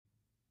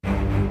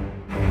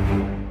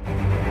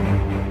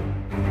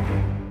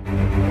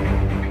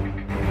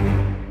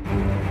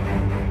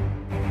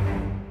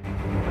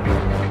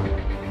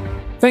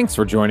Thanks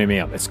for joining me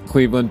on this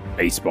Cleveland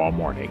baseball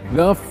morning.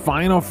 The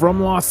final from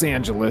Los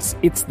Angeles.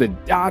 It's the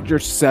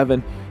Dodgers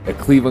 7, the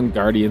Cleveland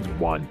Guardians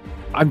 1.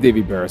 I'm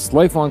Davey Barris,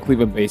 lifelong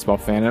Cleveland baseball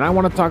fan, and I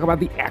want to talk about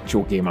the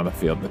actual game on the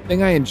field, the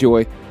thing I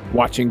enjoy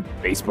watching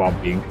baseball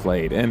being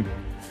played. And,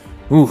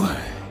 do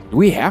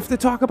we have to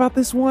talk about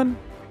this one?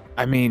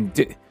 I mean,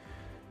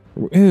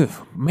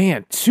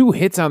 man, 2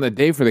 hits on the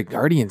day for the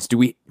Guardians. Do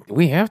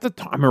we have to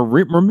talk? I mean,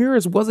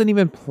 Ramirez wasn't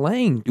even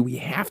playing. Do we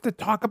have to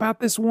talk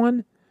about this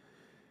one?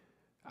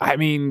 I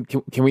mean,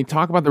 can we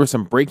talk about there was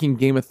some breaking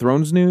Game of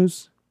Thrones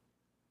news?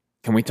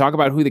 Can we talk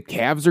about who the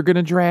Cavs are going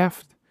to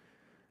draft?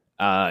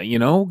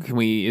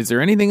 Is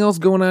there anything else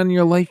going on in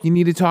your life you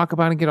need to talk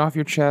about and get off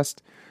your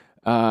chest?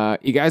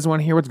 You guys want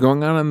to hear what's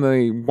going on in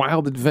the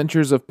wild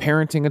adventures of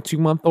parenting a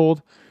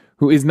 2-month-old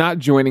who is not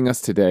joining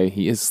us today?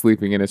 He is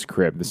sleeping in his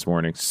crib this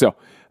morning. So,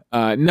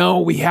 no,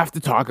 we have to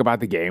talk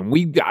about the game.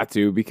 We got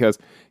to, because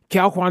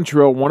Cal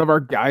Quantrill, one of our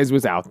guys,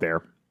 was out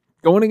there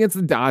going against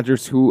the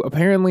Dodgers, who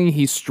apparently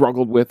he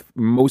struggled with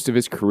most of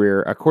his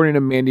career. According to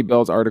Mandy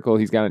Bell's article,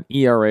 he's got an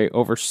ERA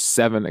over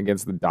 7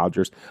 against the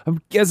Dodgers.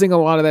 I'm guessing a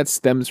lot of that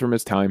stems from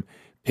his time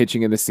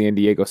pitching in the San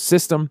Diego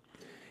system.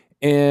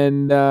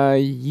 And,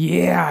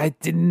 it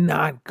did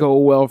not go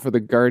well for the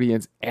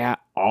Guardians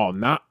at all.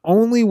 Not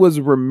only was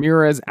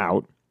Ramirez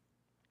out,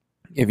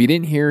 if you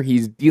didn't hear,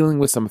 he's dealing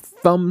with some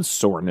thumb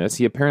soreness.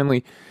 He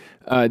apparently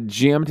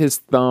jammed his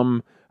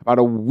thumb about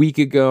a week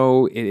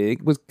ago.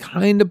 It was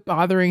kind of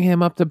bothering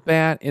him up to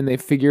bat, and they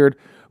figured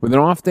with an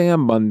off day on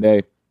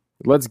Monday,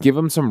 let's give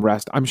him some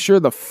rest. I'm sure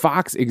the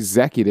Fox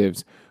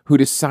executives who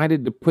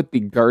decided to put the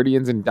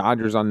Guardians and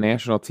Dodgers on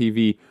national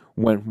TV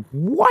went,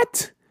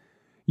 what?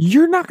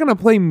 You're not going to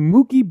play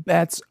Mookie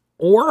Betts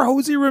or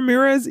Jose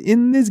Ramirez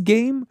in this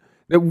game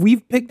that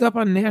we've picked up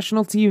on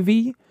national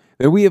TV,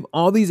 that we have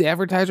all these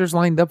advertisers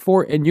lined up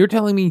for, and you're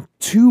telling me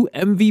 2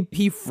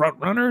 MVP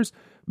frontrunners,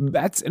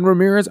 Betts and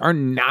Ramirez, are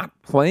not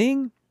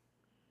playing?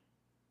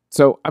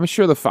 So I'm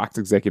sure the Fox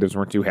executives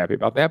weren't too happy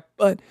about that,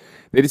 but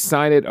they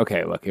decided,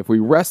 okay, look, if we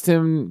rest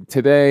him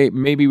today,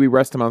 maybe we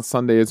rest him on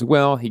Sunday as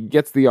well. He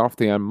gets the off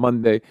day on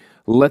Monday,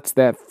 lets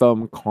that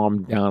thumb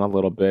calm down a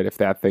little bit. If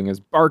that thing is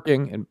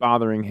barking and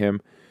bothering him,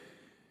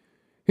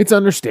 it's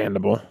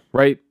understandable,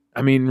 right?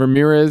 I mean,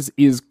 Ramirez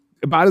is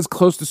about as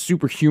close to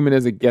superhuman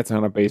as it gets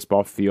on a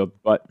baseball field,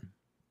 but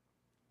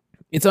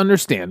it's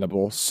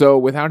understandable. So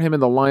without him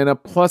in the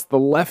lineup, plus the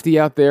lefty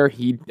out there,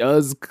 he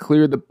does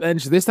clear the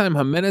bench. This time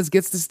Jimenez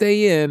gets to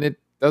stay in. It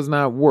does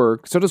not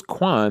work. So does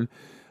Kwan.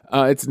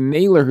 It's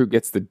Naylor who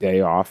gets the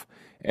day off.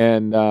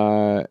 And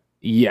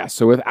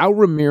so without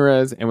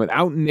Ramirez and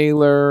without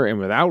Naylor and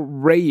without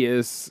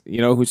Reyes,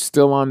 who's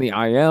still on the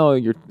IL,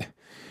 your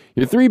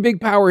 3 big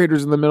power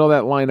hitters in the middle of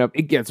that lineup,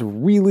 it gets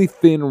really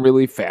thin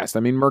really fast. I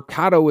mean,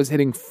 Mercado was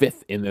hitting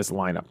 5th in this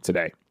lineup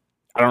today.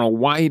 I don't know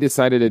why he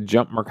decided to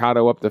jump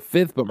Mercado up to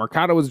 5th, but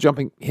Mercado was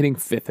hitting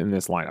 5th in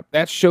this lineup.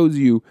 That shows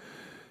you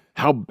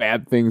how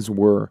bad things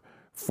were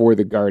for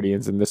the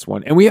Guardians in this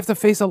one. And we have to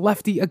face a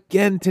lefty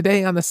again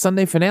today on the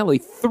Sunday finale.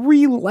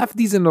 3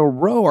 lefties in a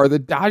row. Are the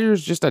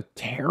Dodgers just a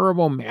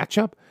terrible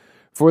matchup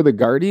for the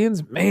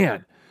Guardians?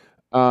 Man.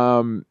 It's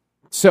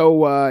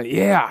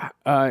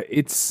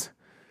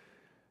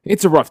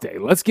a rough day.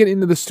 Let's get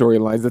into the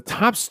storylines. The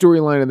top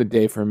storyline of the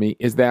day for me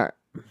is that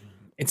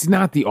it's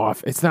not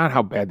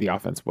how bad the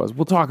offense was.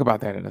 We'll talk about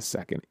that in a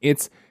second.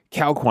 It's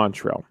Cal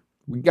Quantrill.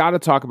 We got to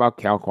talk about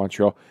Cal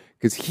Quantrill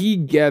because he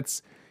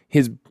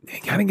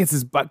kind of gets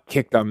his butt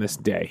kicked on this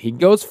day. He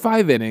goes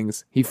 5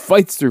 innings. He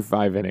fights through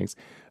 5 innings.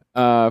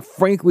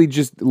 Frankly,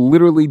 just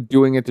literally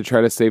doing it to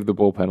try to save the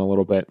bullpen a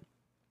little bit.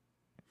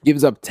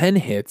 Gives up 10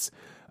 hits.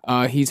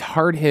 He's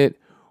hard hit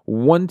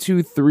 1,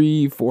 2,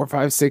 3, 4,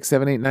 5, 6,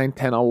 7, 8, 9,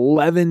 10,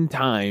 11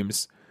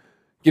 times.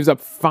 Gives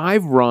up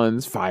 5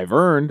 runs, 5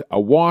 earned, a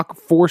walk,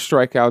 4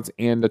 strikeouts,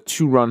 and a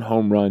 2-run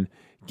home run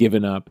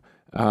given up.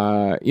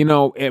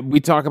 We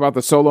talk about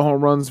the solo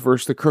home runs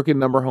versus the crooked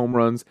number home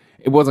runs.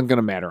 It wasn't going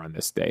to matter on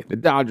this day. The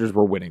Dodgers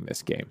were winning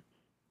this game.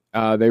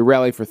 They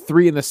rallied for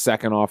 3 in the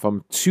second off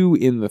him, 2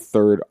 in the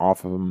third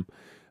off of him.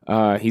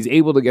 He's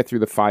able to get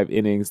through the 5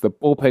 innings. The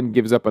bullpen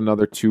gives up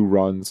another 2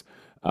 runs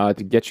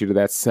to get you to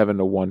that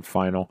 7-1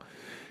 final.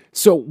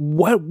 So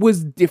what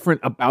was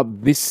different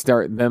about this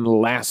start than the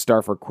last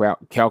start for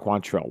Cal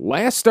Quantrill?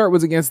 Last start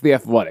was against the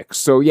Athletics.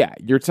 So yeah,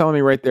 you're telling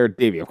me right there,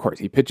 Davey, of course,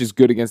 he pitches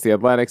good against the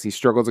Athletics. He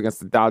struggles against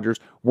the Dodgers.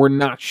 We're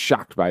not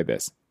shocked by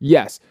this.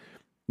 Yes,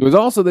 it was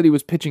also that he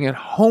was pitching at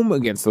home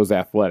against those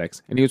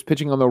Athletics, and he was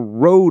pitching on the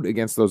road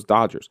against those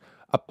Dodgers.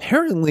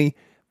 Apparently,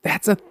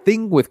 that's a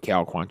thing with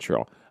Cal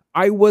Quantrill.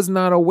 I was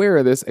not aware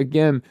of this.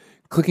 Again,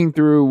 clicking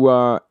through,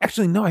 I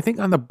think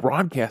on the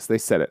broadcast they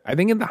said it. I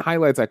think in the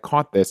highlights I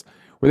caught this,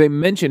 where they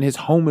mentioned his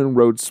home and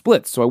road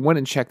splits. So I went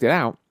and checked it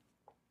out.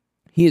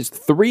 He is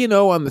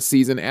 3-0 on the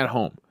season at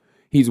home.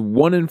 He's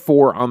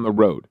 1-4 on the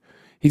road.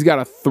 He's got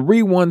a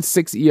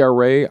 3.16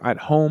 ERA at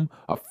home,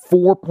 a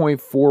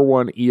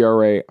 4.41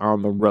 ERA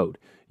on the road.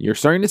 You're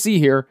starting to see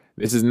here,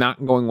 this is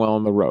not going well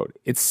on the road.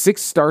 It's 6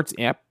 starts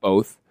at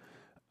both.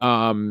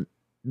 The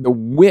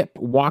whip,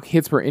 walk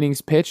hits per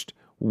innings pitched,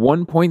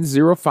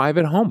 1.05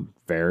 at home.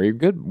 Very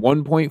good.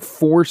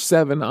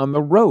 1.47 on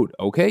the road.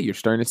 Okay, you're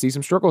starting to see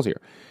some struggles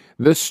here.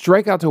 The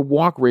strikeout to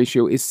walk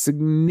ratio is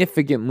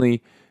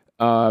significantly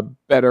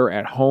better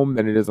at home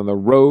than it is on the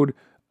road.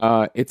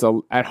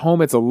 At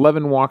home, it's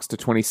 11 walks to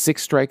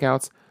 26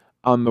 strikeouts.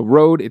 On the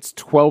road, it's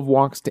 12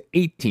 walks to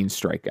 18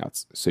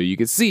 strikeouts. So you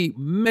can see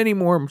many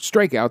more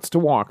strikeouts to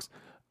walks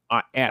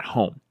at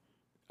home.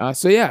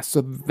 So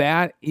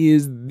that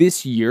is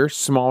this year,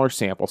 smaller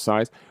sample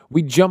size.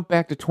 We jump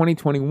back to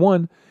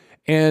 2021,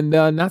 and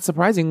not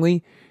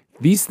surprisingly,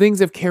 these things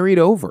have carried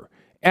over.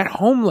 At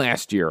home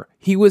last year,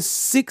 he was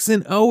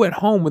 6-0 at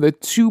home with a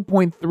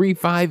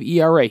 2.35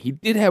 ERA. He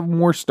did have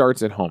more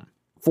starts at home,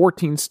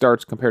 14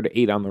 starts compared to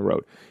 8 on the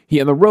road.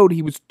 On the road,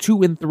 he was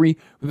 2-3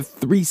 with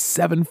a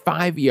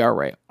 3.75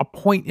 ERA, a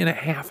point and a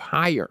half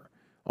higher,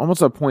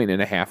 almost a point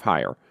and a half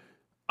higher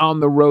on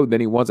the road than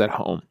he was at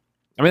home.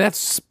 I mean, that's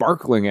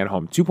sparkling at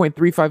home.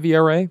 2.35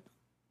 ERA.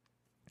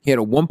 He had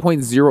a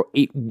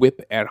 1.08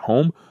 whip at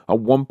home, a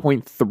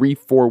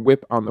 1.34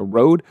 whip on the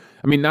road.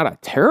 I mean, not a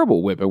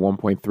terrible whip at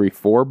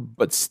 1.34,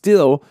 but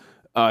still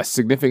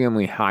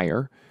significantly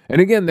higher.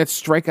 And again, that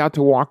strikeout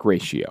to walk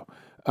ratio.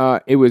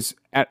 It was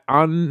at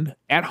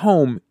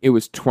home, it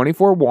was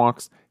 24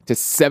 walks to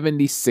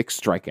 76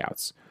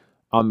 strikeouts.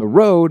 On the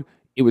road,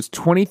 it was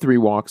 23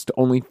 walks to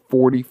only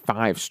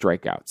 45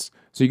 strikeouts.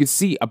 So you can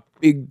see a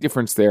big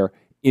difference there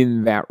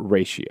in that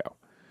ratio.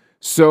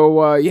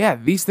 So,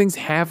 these things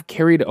have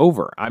carried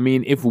over. I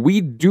mean, if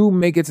we do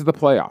make it to the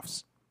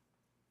playoffs,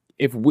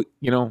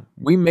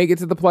 we make it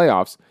to the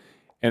playoffs,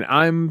 and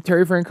I'm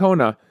Terry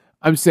Francona,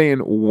 I'm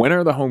saying, when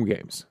are the home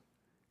games?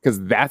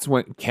 Because that's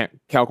when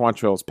Cal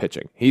Quantrill is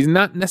pitching. He's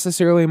not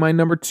necessarily my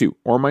number 2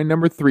 or my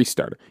number 3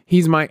 starter.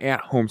 He's my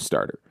at-home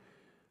starter.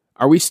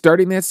 Are we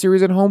starting that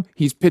series at home?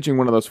 He's pitching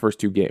one of those first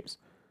 2 games.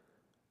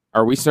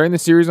 Are we starting the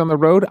series on the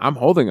road? I'm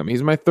holding him.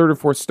 He's my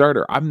 3rd or 4th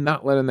starter. I'm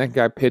not letting that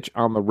guy pitch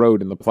on the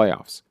road in the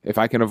playoffs if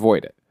I can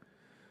avoid it.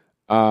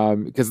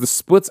 Because the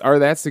splits are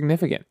that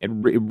significant. It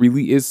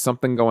really is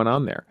something going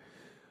on there.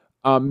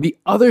 The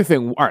other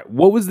thing, all right,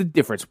 what was the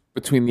difference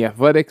between the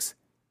Athletics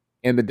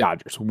and the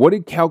Dodgers? What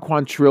did Cal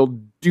Quantrill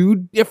do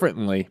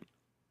differently?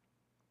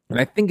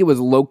 And I think it was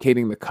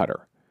locating the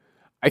cutter.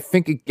 I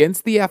think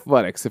against the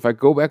Athletics, if I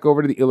go back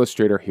over to the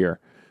illustrator here,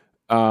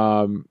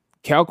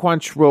 Cal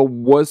Quantrill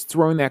was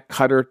throwing that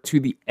cutter to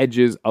the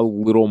edges a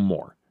little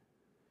more.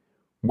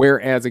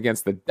 Whereas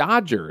against the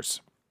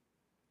Dodgers,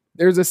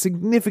 there's a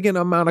significant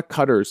amount of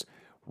cutters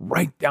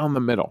right down the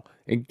middle.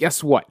 And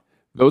guess what?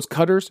 Those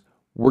cutters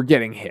were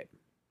getting hit.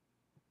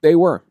 They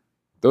were.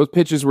 Those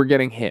pitches were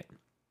getting hit.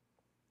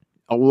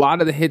 A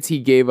lot of the hits he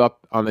gave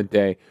up on the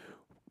day,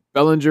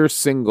 Bellinger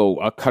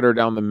single, a cutter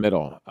down the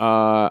middle,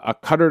 a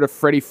cutter to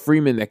Freddie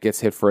Freeman that gets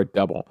hit for a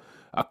double,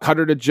 a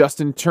cutter to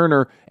Justin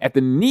Turner at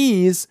the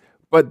knees,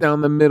 but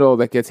down the middle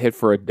that gets hit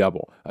for a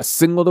double. A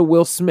single to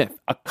Will Smith,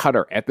 a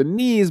cutter at the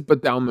knees,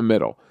 but down the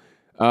middle.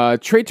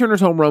 Trey Turner's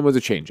home run was a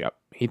changeup.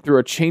 He threw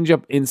a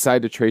changeup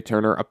inside to Trey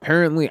Turner.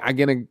 Apparently,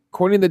 again,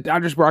 according to the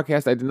Dodgers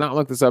broadcast, I did not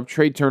look this up,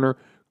 Trey Turner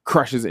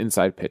crushes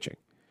inside pitching.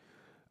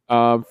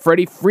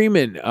 Freddie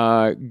Freeman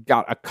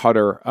got a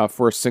cutter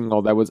for a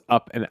single that was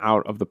up and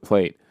out of the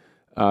plate.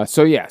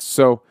 So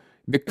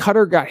the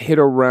cutter got hit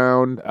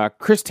around.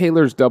 Chris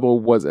Taylor's double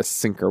was a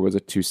sinker, was a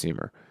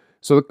 2-seamer.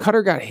 So the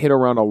cutter got hit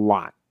around a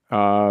lot.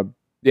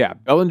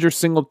 Bellinger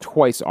singled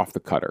twice off the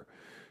cutter.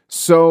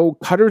 So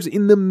cutters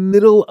in the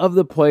middle of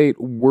the plate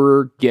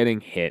were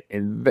getting hit,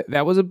 and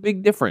that was a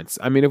big difference.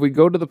 I mean, if we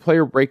go to the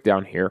player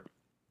breakdown here,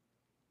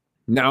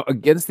 now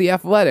against the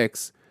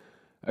Athletics,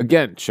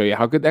 again, show you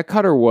how good that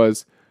cutter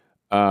was.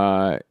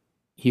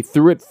 He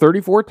threw it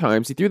 34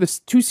 times. He threw the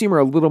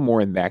 2-seamer a little more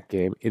in that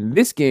game. In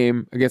this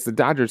game against the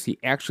Dodgers, he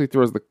actually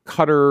throws the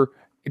cutter.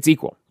 It's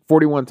equal,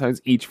 41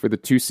 times each for the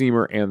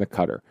 2-seamer and the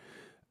cutter.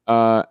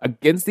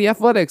 Against the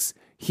Athletics,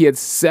 he had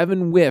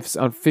 7 whiffs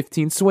on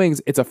 15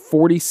 swings. It's a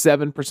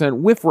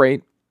 47% whiff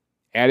rate.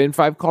 Add in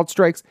 5 called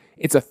strikes.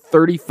 It's a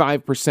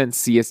 35%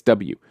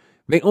 CSW.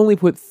 They only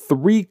put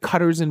 3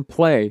 cutters in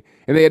play,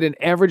 and they had an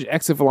average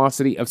exit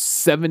velocity of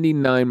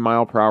 79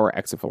 mile per hour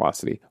exit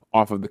velocity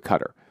off of the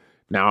cutter.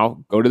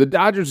 Now, go to the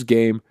Dodgers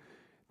game.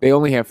 They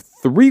only have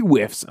 3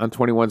 whiffs on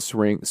 21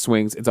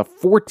 swings. It's a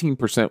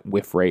 14%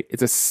 whiff rate.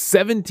 It's a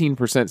 17%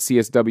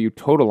 CSW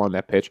total on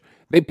that pitch.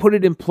 They put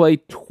it in play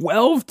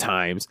 12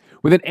 times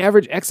with an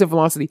average exit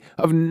velocity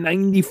of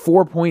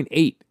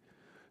 94.8.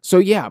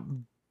 So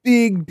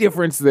big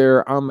difference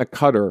there on the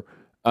cutter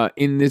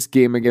in this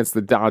game against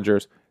the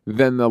Dodgers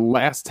than the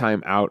last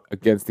time out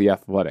against the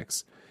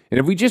Athletics.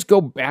 And if we just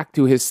go back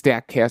to his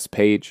StatCast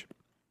page,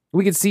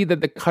 we can see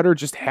that the cutter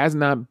just has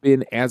not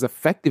been as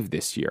effective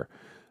this year.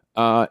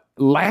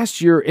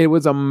 Last year, it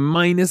was a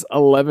minus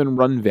 11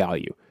 run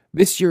value.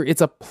 This year,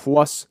 it's a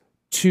plus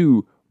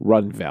 2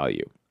 run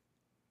value.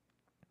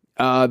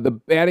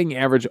 The batting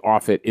average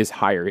off it is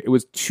higher. It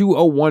was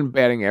 201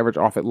 batting average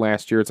off it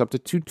last year. It's up to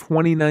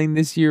 229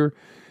 this year.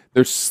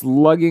 They're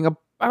slugging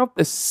about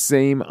the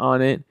same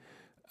on it.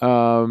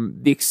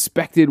 The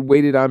expected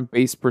weighted on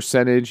base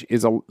percentage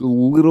is a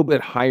little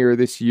bit higher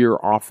this year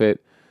off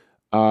it.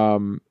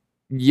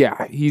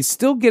 Yeah, he's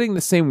still getting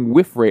the same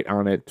whiff rate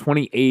on it,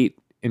 28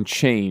 and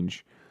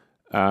change.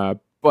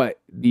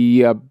 But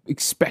the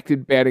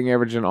expected batting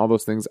average and all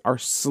those things are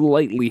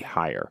slightly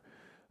higher.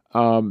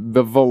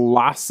 The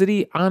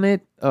velocity on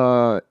it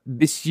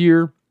this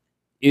year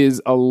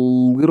is a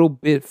little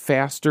bit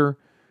faster.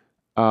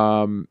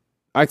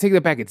 I take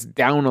that back. It's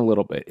down a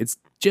little bit. It's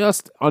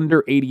just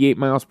under 88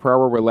 miles per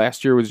hour, where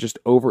last year was just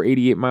over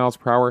 88 miles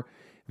per hour.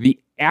 The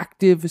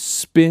active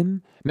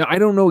spin. Now, I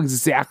don't know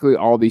exactly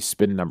all these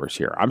spin numbers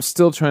here. I'm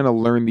still trying to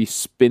learn these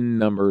spin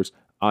numbers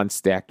on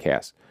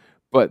StatCast.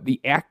 But the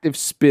active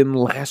spin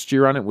last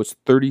year on it was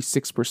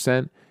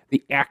 36%.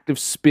 The active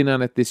spin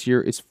on it this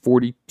year is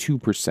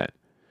 42%.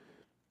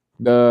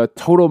 The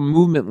total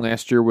movement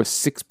last year was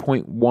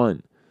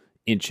 6.1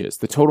 inches.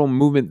 The total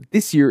movement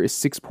this year is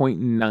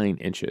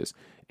 6.9 inches.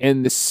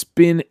 And the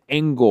spin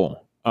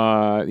angle,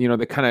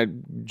 they kind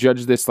of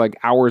judge this like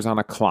hours on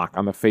a clock,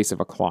 on the face of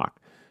a clock,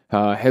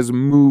 has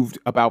moved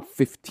about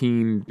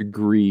 15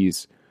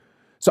 degrees.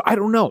 So I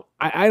don't know.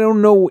 I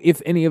don't know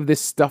if any of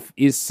this stuff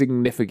is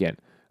significant.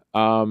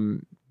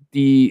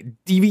 The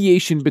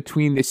deviation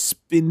between the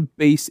spin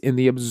base and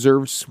the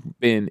observed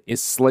spin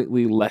is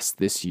slightly less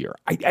this year.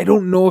 I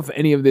don't know if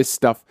any of this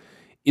stuff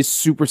is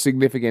super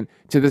significant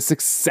to the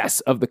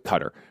success of the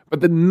cutter, but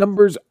the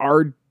numbers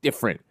are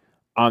different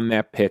on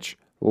that pitch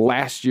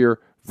last year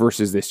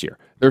versus this year.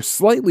 They're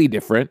slightly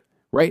different,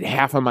 right?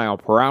 0.5 mile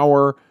per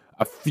hour,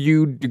 a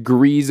few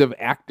degrees of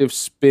active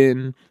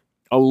spin,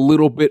 a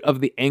little bit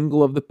of the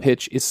angle of the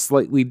pitch is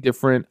slightly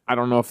different. I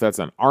don't know if that's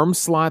an arm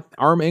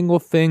angle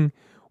thing,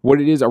 what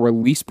it is, a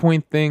release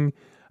point thing.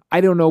 I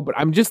don't know, but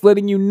I'm just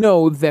letting you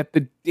know that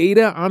the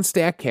data on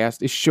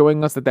StatCast is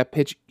showing us that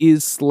pitch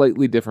is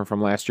slightly different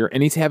from last year,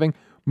 and he's having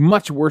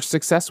much worse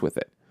success with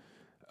it.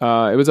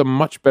 It was a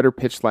much better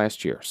pitch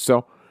last year.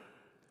 So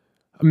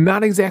I'm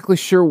not exactly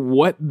sure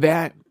what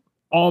that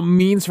all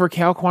means for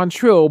Cal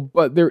Quantrill,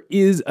 but there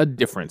is a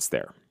difference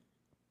there.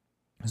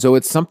 So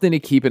it's something to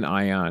keep an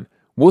eye on.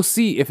 We'll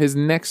see if his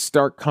next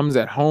start comes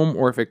at home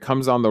or if it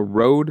comes on the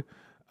road.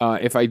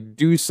 If I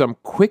do some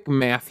quick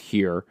math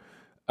here,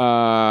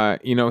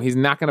 he's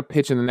not going to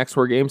pitch in the next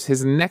 4 games.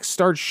 His next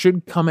start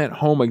should come at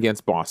home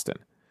against Boston.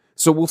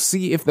 So we'll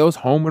see if those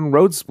home and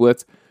road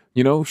splits,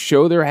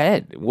 show their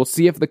head. We'll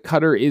see if the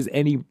cutter is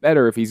any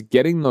better, if he's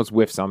getting those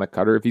whiffs on the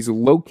cutter, if he's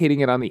locating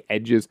it on the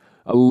edges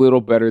a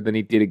little better than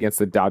he did against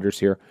the Dodgers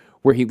here,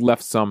 where he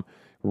left some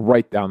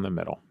right down the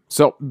middle.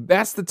 So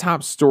that's the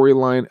top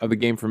storyline of the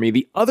game for me.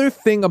 The other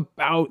thing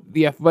about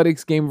the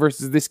Athletics game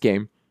versus this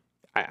game,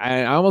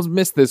 I almost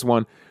missed this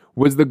one,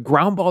 was the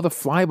ground ball to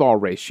fly ball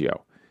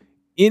ratio.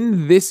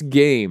 In this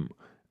game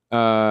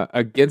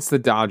against the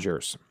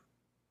Dodgers,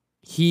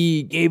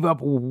 he gave up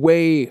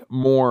way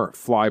more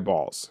fly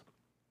balls.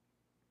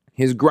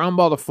 His ground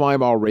ball to fly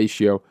ball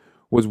ratio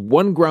was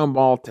 1 ground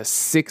ball to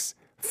 6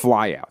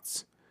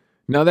 flyouts.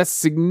 Now that's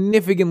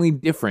significantly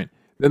different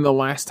than the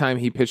last time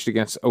he pitched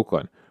against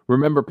Oakland.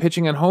 Remember,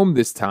 pitching at home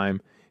this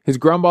time, his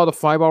ground ball to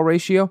fly ball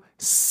ratio,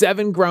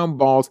 7 ground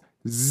balls,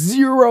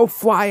 0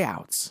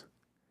 flyouts.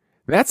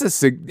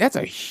 That's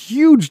a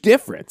huge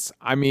difference.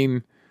 I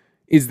mean,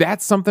 is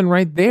that something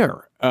right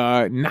there?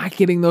 Not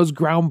getting those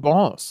ground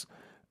balls.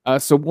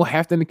 So we'll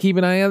have to keep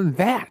an eye on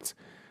that.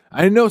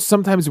 I know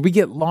sometimes we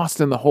get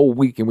lost in the whole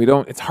week and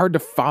it's hard to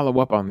follow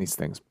up on these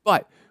things,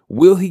 but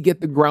will he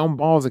get the ground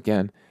balls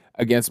again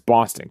against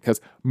Boston? Because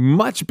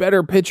much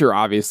better pitcher,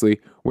 obviously,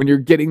 when you're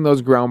getting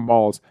those ground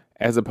balls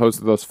as opposed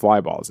to those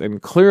fly balls.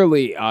 And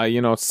clearly,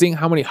 seeing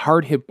how many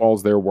hard hit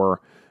balls there were,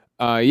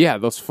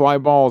 those fly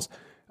balls,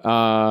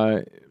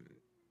 getting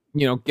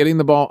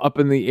the ball up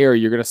in the air,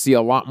 you're going to see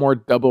a lot more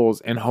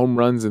doubles and home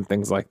runs and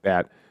things like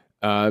that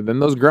than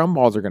those ground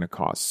balls are going to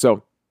cause.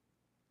 So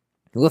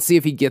let's see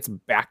if he gets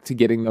back to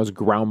getting those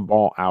ground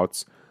ball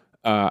outs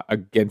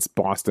against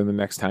Boston the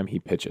next time he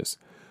pitches.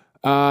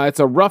 It's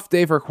a rough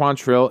day for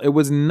Quantrill. It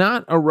was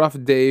not a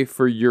rough day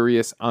for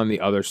Urias on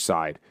the other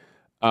side.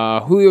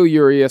 Julio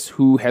Urias,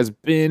 who has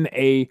been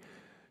a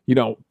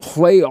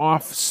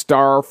playoff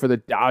star for the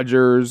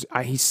Dodgers.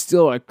 He's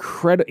still an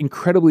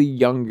incredibly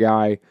young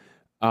guy.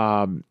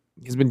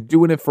 He's been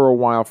doing it for a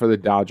while for the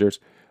Dodgers.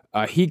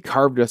 He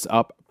carved us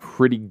up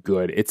pretty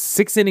good. It's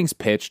 6 innings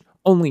pitched,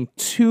 only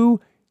 2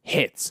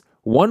 hits,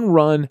 1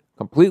 run,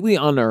 completely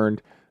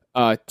unearned,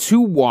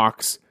 2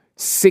 walks,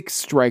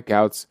 6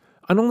 strikeouts.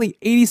 On only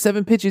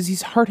 87 pitches,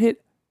 he's hard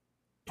hit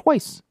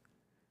twice.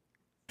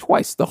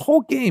 The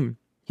whole game,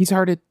 he's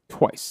hard hit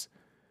twice.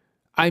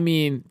 I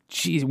mean,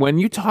 geez, when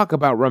you talk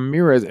about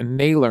Ramirez and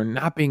Naylor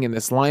not being in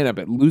this lineup,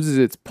 it loses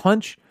its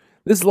punch.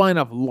 This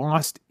lineup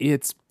lost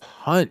its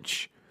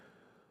punch.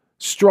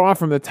 Straw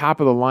from the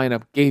top of the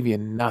lineup gave you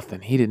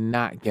nothing. He did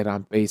not get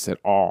on base at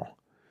all.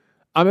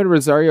 Amed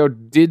Rosario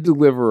did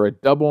deliver a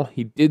double.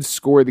 He did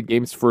score the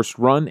game's first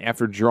run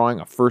after drawing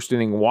a first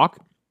inning walk.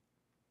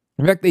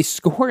 In fact, they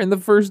score in the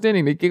first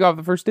inning. They kick off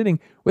the first inning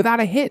without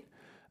a hit.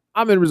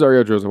 Amed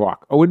Rosario draws a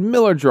walk. Owen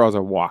Miller draws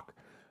a walk.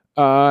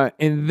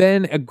 And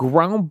then a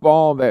ground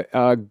ball that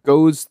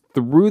goes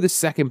through the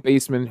second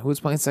baseman, who was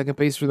playing second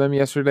base for them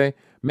yesterday,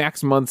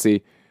 Max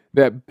Muncy,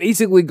 that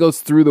basically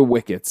goes through the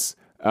wickets,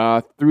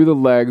 through the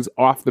legs,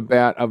 off the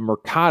bat of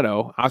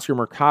Mercado. Oscar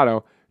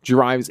Mercado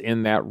drives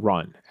in that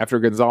run. After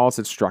Gonzalez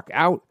had struck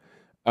out,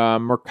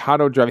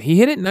 Mercado drive. He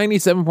hit it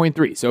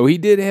 97.3, so he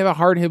did have a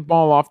hard hit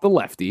ball off the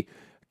lefty.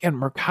 Again,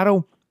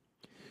 Mercado,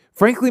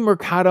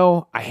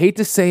 I hate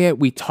to say it,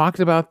 we talked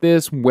about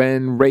this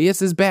when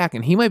Reyes is back,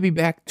 and he might be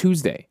back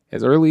Tuesday,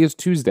 as early as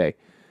Tuesday.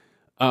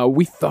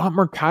 We thought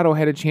Mercado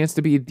had a chance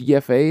to be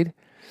DFA'd.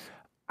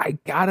 I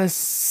gotta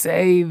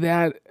say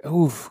that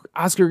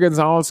Oscar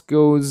Gonzalez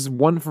goes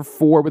 1 for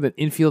 4 with an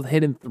infield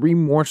hit and 3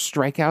 more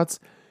strikeouts.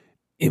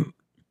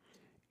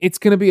 It's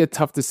going to be a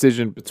tough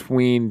decision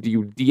between, do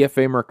you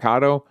DFA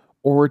Mercado,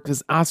 or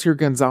does Oscar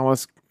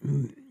Gonzalez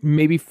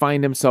maybe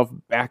find himself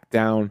back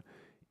down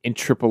in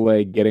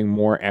AAA, getting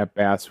more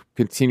at-bats,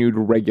 continued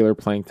regular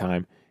playing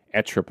time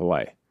at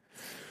AAA?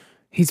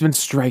 He's been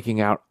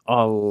striking out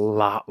a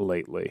lot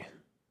lately.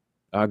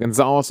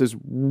 Gonzalez is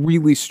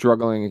really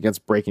struggling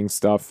against breaking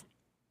stuff.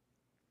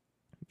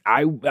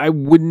 I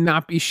would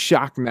not be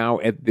shocked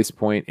now at this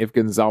point if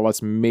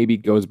Gonzalez maybe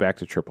goes back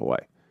to AAA.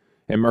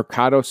 And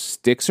Mercado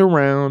sticks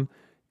around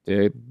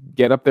to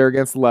get up there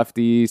against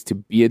lefties, to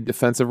be a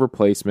defensive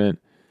replacement.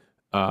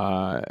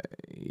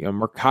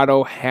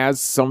 Mercado has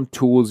some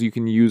tools you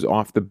can use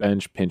off the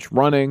bench, pinch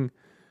running.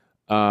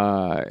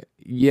 Gonzalez.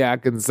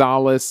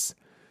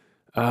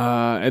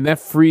 And that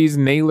frees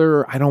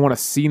Naylor. I don't want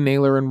to see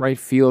Naylor in right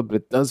field, but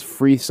it does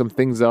free some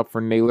things up for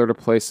Naylor to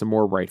play some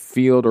more right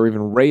field, or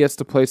even Reyes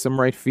to play some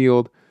right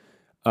field.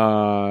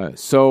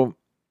 So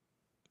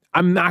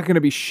I'm not going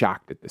to be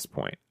shocked at this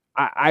point.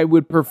 I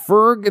would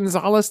prefer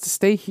Gonzalez to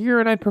stay here,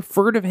 and I'd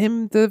prefer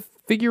him to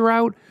figure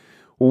out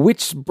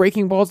which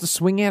breaking balls to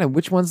swing at and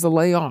which ones to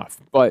lay off.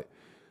 But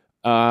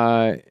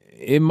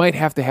it might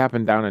have to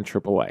happen down in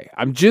AAA.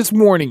 I'm just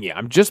warning you.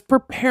 I'm just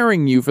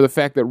preparing you for the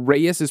fact that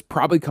Reyes is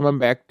probably coming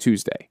back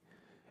Tuesday,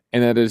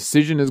 and that a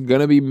decision is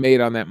going to be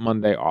made on that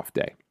Monday off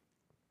day.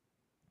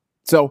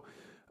 So,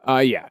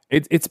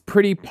 it's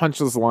pretty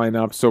punchless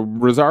lineup. So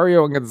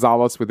Rosario and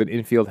Gonzalez with an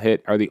infield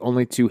hit are the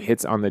only 2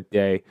 hits on the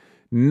day.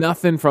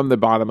 Nothing from the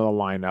bottom of the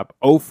lineup.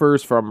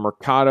 Offers from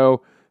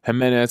Mercado,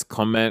 Jimenez,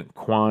 Clement,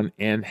 Kwan,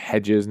 and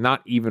Hedges.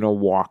 Not even a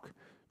walk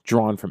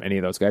drawn from any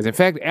of those guys. In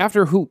fact,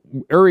 after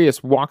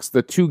Urias walks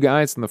the 2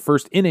 guys in the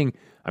first inning,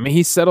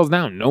 he settles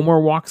down. No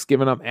more walks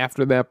given up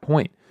after that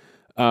point,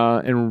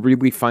 and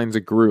really finds a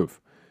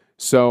groove.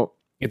 So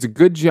it's a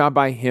good job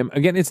by him.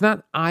 Again, it's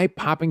not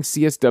eye-popping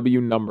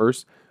CSW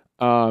numbers.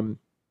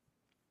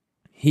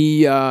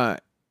 He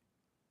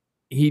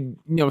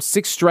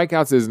 6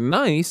 strikeouts is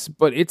nice,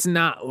 but it's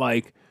not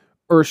like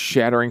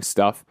earth-shattering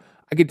stuff.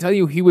 I can tell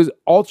you he was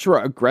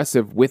ultra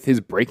aggressive with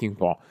his breaking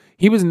ball.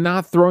 He was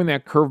not throwing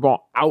that curveball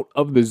out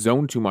of the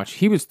zone too much.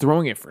 He was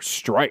throwing it for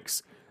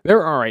strikes.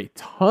 There are a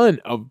ton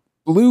of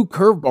blue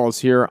curveballs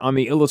here on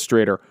the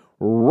Illustrator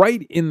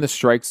right in the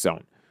strike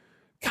zone.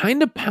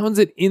 Kind of pounds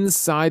it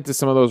inside to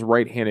some of those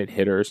right-handed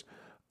hitters,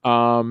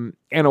 and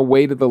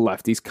away to the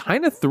lefties.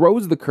 Kind of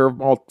throws the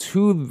curveball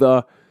to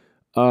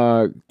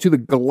the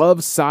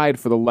glove side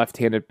for the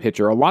left-handed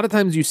pitcher. A lot of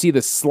times you see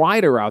the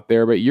slider out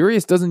there, but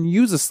Urias doesn't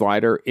use a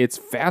slider. It's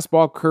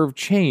fastball curve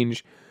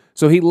change.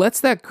 So he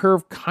lets that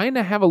curve kind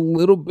of have a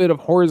little bit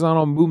of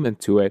horizontal movement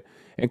to it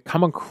and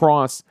come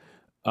across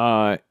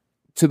to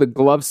the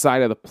glove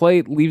side of the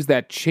plate, leaves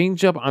that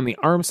changeup on the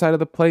arm side of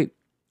the plate,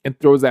 and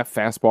throws that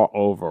fastball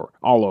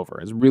all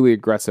over. It's really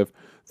aggressive.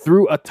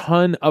 Threw a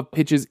ton of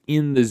pitches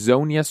in the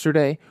zone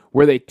yesterday.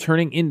 Were they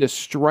turning into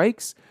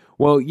strikes?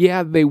 Well,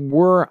 yeah, they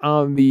were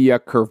on the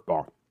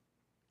curveball.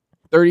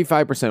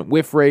 35%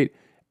 whiff rate.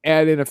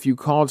 Add in a few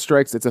called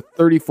strikes. It's a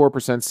 34%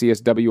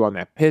 CSW on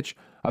that pitch.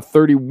 A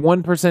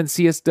 31%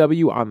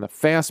 CSW on the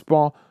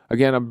fastball.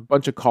 Again, a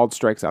bunch of called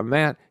strikes on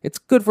that. It's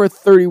good for a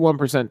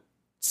 31%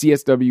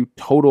 CSW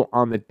total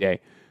on the day,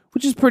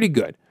 which is pretty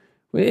good.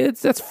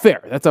 That's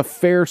fair. That's a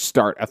fair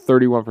start, a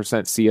 31%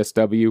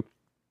 CSW.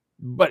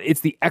 But it's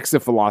the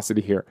exit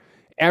velocity here.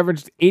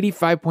 Averaged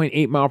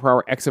 85.8 mile per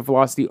hour exit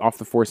velocity off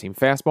the four-seam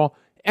fastball.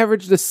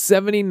 Averaged a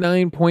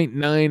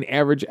 79.9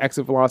 average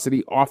exit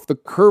velocity off the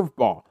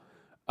curveball.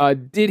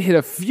 Did hit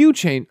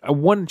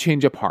one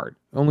changeup hard.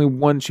 Only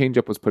one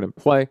changeup was put in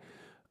play.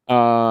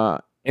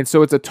 And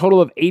so it's a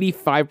total of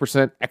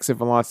 85% exit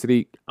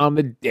velocity on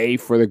the day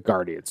for the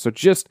Guardians. So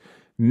just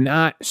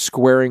not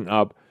squaring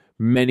up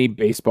many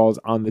baseballs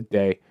on the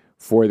day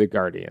for the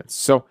Guardians.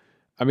 So,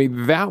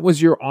 that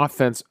was your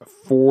offense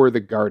for the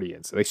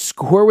Guardians. They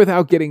score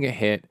without getting a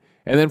hit.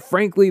 And then,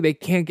 frankly, they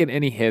can't get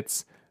any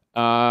hits.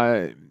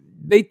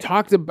 They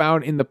talked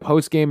about in the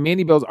postgame,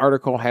 Mandy Bell's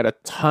article had a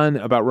ton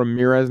about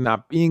Ramirez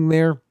not being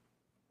there.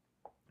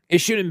 It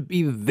shouldn't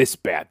be this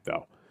bad,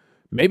 though.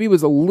 Maybe it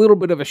was a little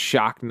bit of a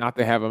shock not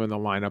to have him in the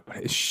lineup, but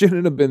it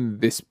shouldn't have been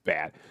this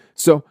bad.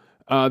 So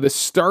the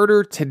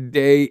starter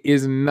today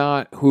is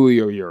not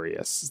Julio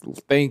Urias.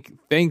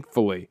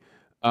 Thankfully,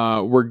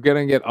 we're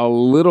going to get a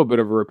little bit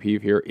of a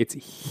reprieve here. It's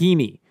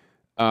Heaney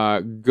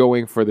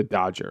going for the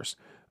Dodgers.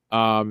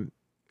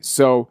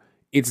 So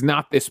it's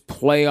not this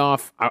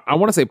playoff, I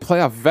want to say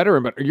playoff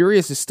veteran, but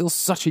Urias is still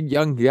such a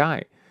young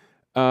guy.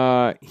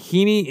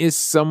 Heaney is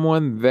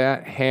someone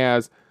that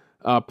has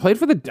played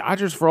for the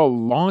Dodgers for a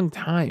long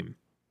time,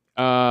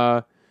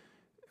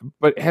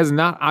 but has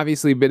not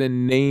obviously been a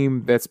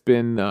name that's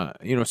been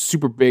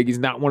super big. He's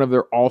not one of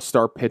their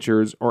all-star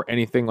pitchers or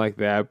anything like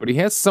that, but he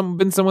has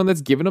been someone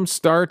that's given him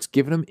starts,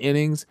 given him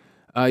innings.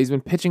 He's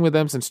been pitching with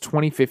them since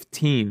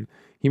 2015.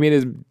 He made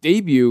his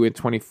debut in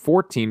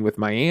 2014 with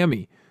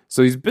Miami.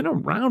 So he's been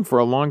around for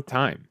a long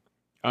time.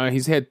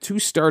 He's had 2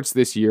 starts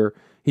this year.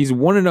 He's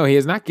 1-0. He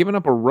has not given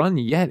up a run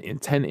yet in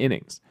 10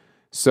 innings.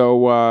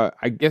 So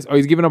I guess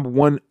he's given up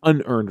 1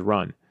 unearned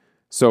run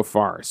so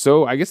far.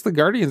 So I guess the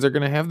Guardians are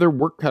going to have their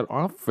work cut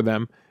off for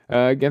them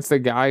against a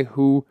guy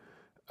who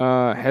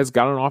has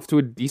gotten off to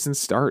a decent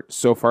start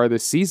so far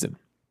this season.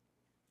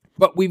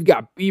 But we've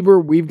got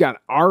Bieber. We've got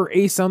our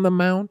ace on the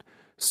mound.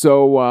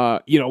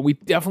 So, we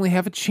definitely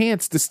have a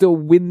chance to still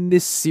win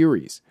this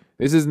series.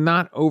 This is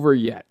not over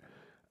yet.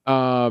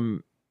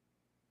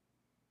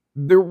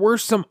 There were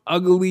some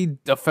ugly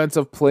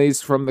defensive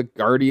plays from the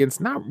Guardians.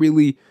 Not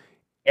really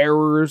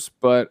errors,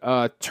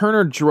 but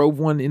Turner drove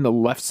one in the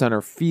left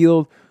center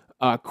field.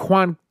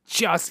 Kwan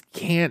just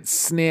can't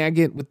snag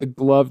it with the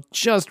glove.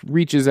 Just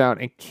reaches out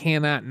and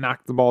cannot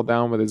knock the ball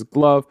down with his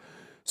glove.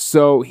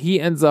 So he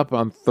ends up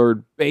on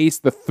third base.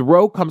 The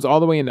throw comes all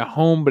the way into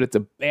home, but it's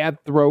a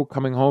bad throw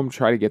coming home to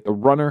try to get the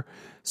runner.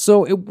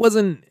 So it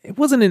wasn't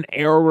an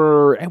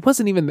error. It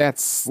wasn't even that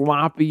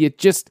sloppy. It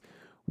just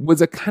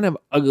was a kind of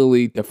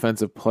ugly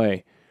defensive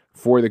play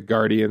for the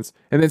Guardians.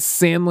 And then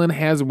Sandlin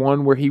has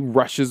one where he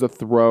rushes a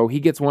throw. He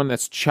gets one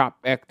that's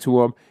chopped back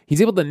to him.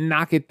 He's able to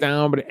knock it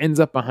down, but it ends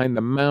up behind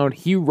the mound.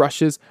 He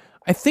rushes.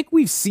 I think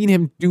we've seen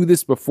him do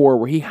this before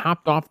where he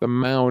hopped off the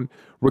mound,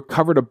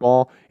 recovered a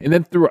ball, and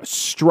then threw a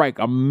strike,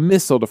 a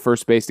missile to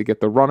first base to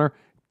get the runner.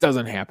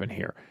 Doesn't happen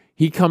here.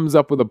 He comes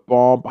up with a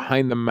ball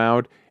behind the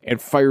mound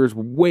and fires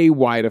way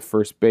wide of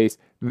first base.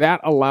 That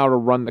allowed a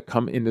run to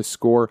come in to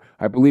score.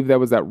 I believe that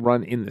was that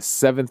run in the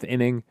 7th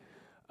inning.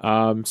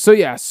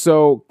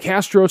 So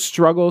Castro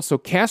struggles. So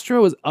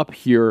Castro is up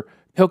here.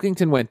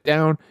 Pilkington went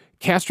down.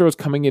 Castro is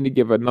coming in to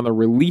give another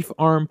relief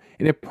arm,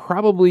 and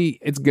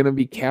it's going to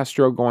be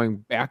Castro going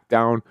back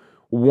down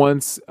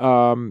once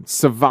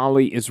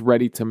Savali is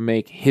ready to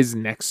make his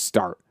next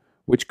start,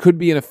 which could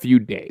be in a few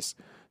days.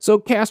 So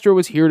Castro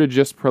was here to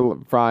just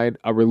provide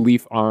a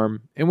relief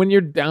arm, and when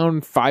you're down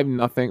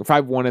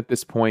 5-1 at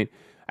this point,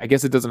 I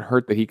guess it doesn't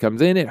hurt that he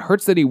comes in. It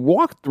hurts that he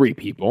walked 3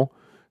 people.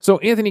 So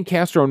Anthony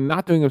Castro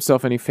not doing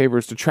himself any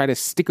favors to try to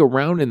stick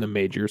around in the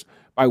majors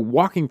by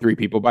walking 3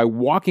 people, by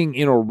walking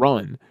in a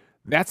run.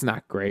 That's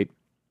not great.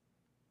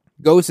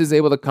 Ghost is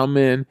able to come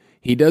in.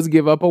 He does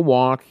give up a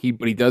walk,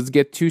 but he does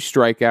get 2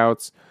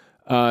 strikeouts.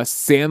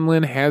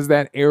 Sandlin has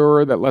that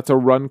error that lets a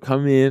run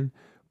come in,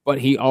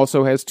 but he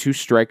also has 2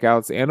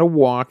 strikeouts and a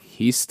walk.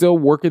 He's still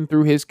working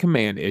through his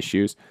command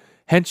issues.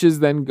 Hentges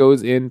then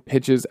goes in,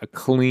 pitches a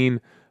clean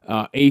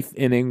 8th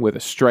inning with a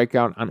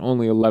strikeout on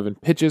only 11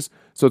 pitches.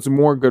 So it's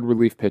more good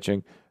relief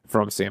pitching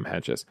from Sam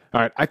Hentges.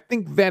 All right, I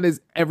think that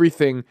is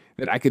everything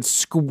that I could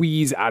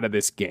squeeze out of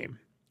this game.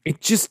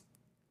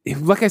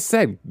 Like I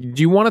said,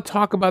 do you want to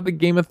talk about the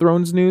Game of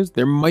Thrones news?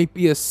 There might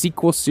be a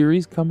sequel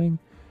series coming.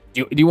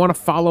 Do you want to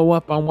follow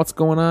up on what's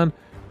going on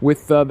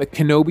with the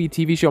Kenobi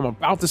TV show? I'm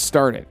about to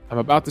start it. I'm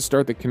about to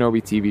start the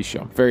Kenobi TV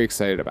show. I'm very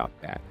excited about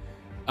that.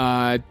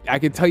 I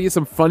can tell you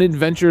some fun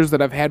adventures that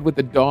I've had with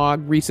the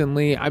dog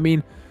recently. I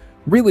mean,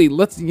 really,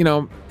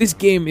 this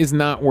game is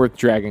not worth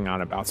dragging on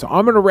about. So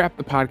I'm going to wrap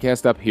the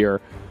podcast up here.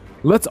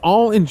 Let's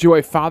all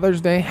enjoy Father's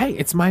Day. Hey,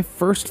 it's my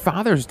first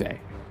Father's Day.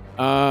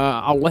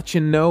 I'll let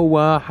you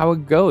know how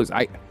it goes.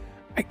 I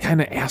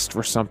kind of asked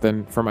for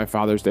something for my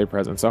Father's Day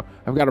present, so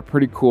I've got a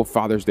pretty cool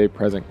Father's Day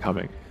present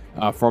coming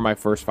for my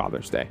first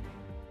Father's Day.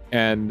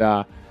 And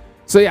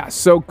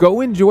so go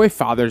enjoy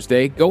Father's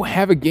Day. Go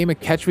have a game of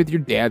catch with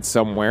your dad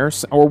somewhere,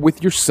 or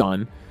with your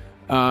son,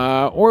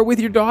 or with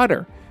your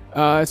daughter.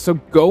 So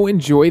go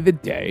enjoy the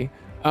day.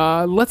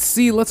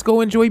 Let's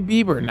go enjoy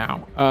Bieber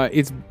now.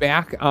 It's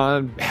back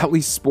on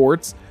Bally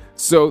Sports.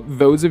 So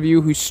those of you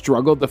who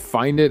struggled to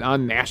find it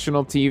on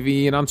national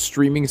TV and on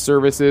streaming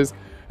services,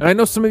 and I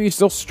know some of you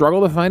still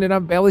struggle to find it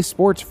on Bally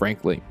Sports,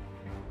 frankly,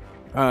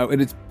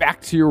 and it's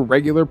back to your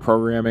regular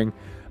programming.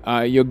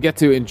 You'll get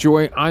to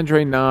enjoy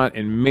Andre Knott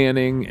and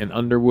Manning and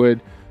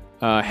Underwood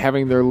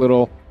having their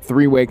little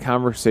 3-way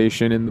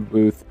conversation in the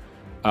booth.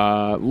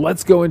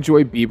 Let's go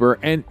enjoy Bieber.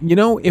 And,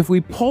 if we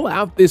pull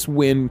out this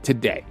win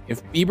today,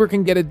 if Bieber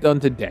can get it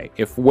done today,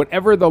 if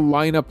whatever the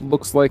lineup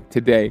looks like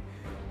today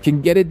can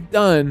get it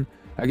done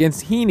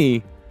against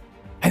Heaney,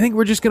 I think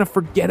we're just going to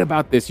forget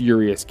about this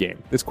Urias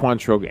game, this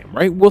Quantrill game,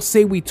 right? We'll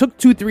say we took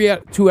 2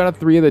 out of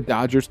 3 of the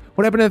Dodgers.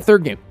 What happened in the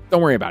 3rd game?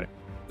 Don't worry about it.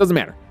 Doesn't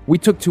matter. We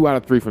took 2 out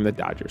of 3 from the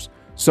Dodgers.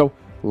 So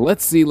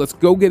let's see. Let's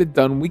go get it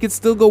done. We could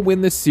still go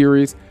win this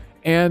series.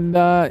 And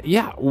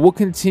we'll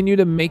continue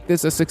to make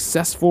this a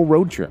successful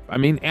road trip. I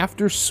mean,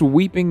 after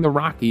sweeping the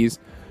Rockies,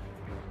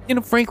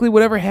 frankly,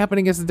 whatever happened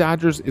against the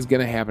Dodgers is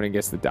going to happen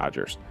against the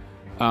Dodgers.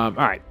 All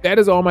right, that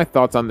is all my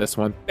thoughts on this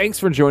one. Thanks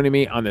for joining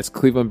me on this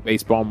Cleveland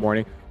baseball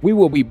morning. We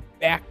will be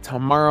back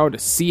tomorrow to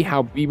see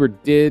how Bieber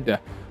did, to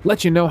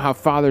let you know how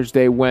Father's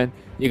Day went.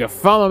 You can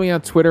follow me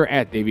on Twitter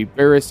at Davey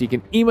Barris. You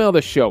can email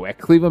the show at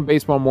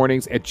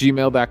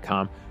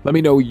clevelandbaseballmornings@gmail.com. Let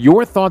me know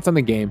your thoughts on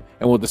the game,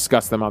 and we'll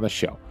discuss them on the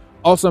show.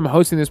 Also, I'm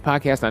hosting this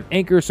podcast on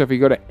Anchor, so if you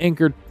go to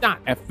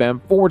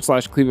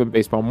anchor.fm/Cleveland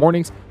Baseball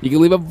Mornings, you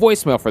can leave a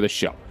voicemail for the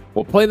show.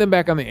 We'll play them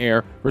back on the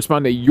air,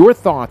 respond to your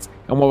thoughts,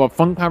 and we'll have a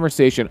fun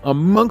conversation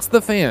amongst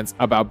the fans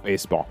about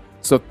baseball.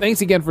 So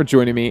thanks again for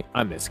joining me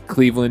on this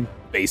Cleveland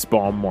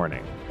baseball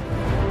morning.